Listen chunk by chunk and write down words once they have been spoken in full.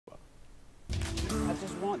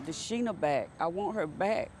want Desheena back. I want her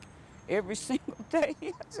back every single day.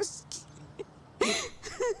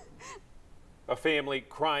 A family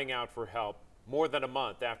crying out for help more than a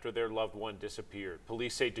month after their loved one disappeared.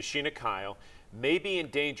 Police say Desheena Kyle may be in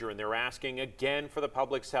danger, and they're asking again for the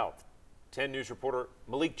public's help. 10 News reporter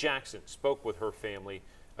Malik Jackson spoke with her family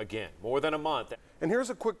again, more than a month. And here's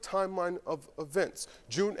a quick timeline of events.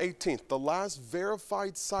 June 18th, the last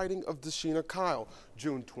verified sighting of Desheena Kyle.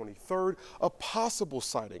 June 23rd, a possible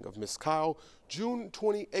sighting of Miss Kyle. June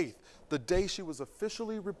 28th, the day she was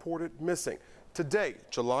officially reported missing. Today,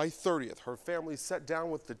 July 30th, her family sat down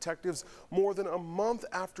with detectives more than a month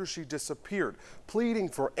after she disappeared, pleading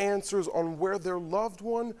for answers on where their loved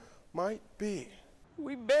one might be.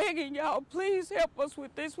 We begging y'all, please help us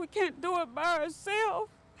with this. We can't do it by ourselves.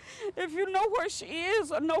 If you know where she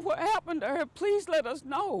is or know what happened to her, please let us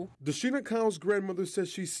know. Desheena Kyle's grandmother says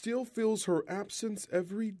she still feels her absence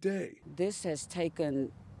every day. This has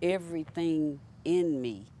taken everything in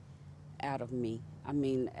me out of me. I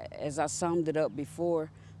mean, as I summed it up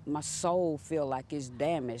before, my soul feels like it's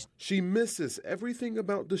damaged. She misses everything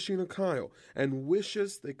about Desheena Kyle and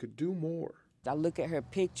wishes they could do more. I look at her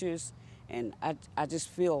pictures and I just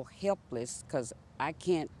feel helpless because I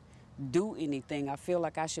can't do anything. I feel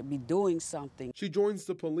like I should be doing something. She joins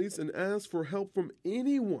the police and asks for help from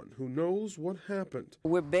anyone who knows what happened.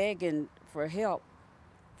 We're begging for help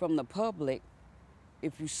from the public.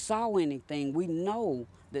 If you saw anything, we know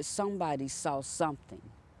that somebody saw something.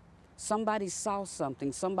 Somebody saw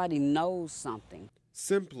something. Somebody knows something.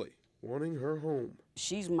 Simply wanting her home.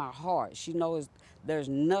 She's my heart. She knows there's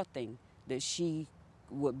nothing that she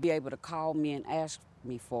would be able to call me and ask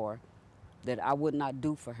me for that I would not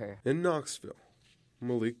do for her. In Knoxville,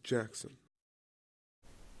 Malik Jackson.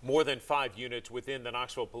 More than 5 units within the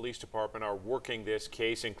Knoxville Police Department are working this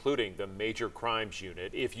case, including the Major Crimes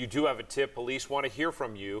Unit. If you do have a tip, police want to hear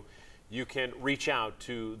from you. You can reach out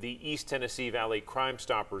to the East Tennessee Valley Crime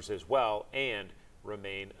Stoppers as well and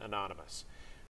remain anonymous.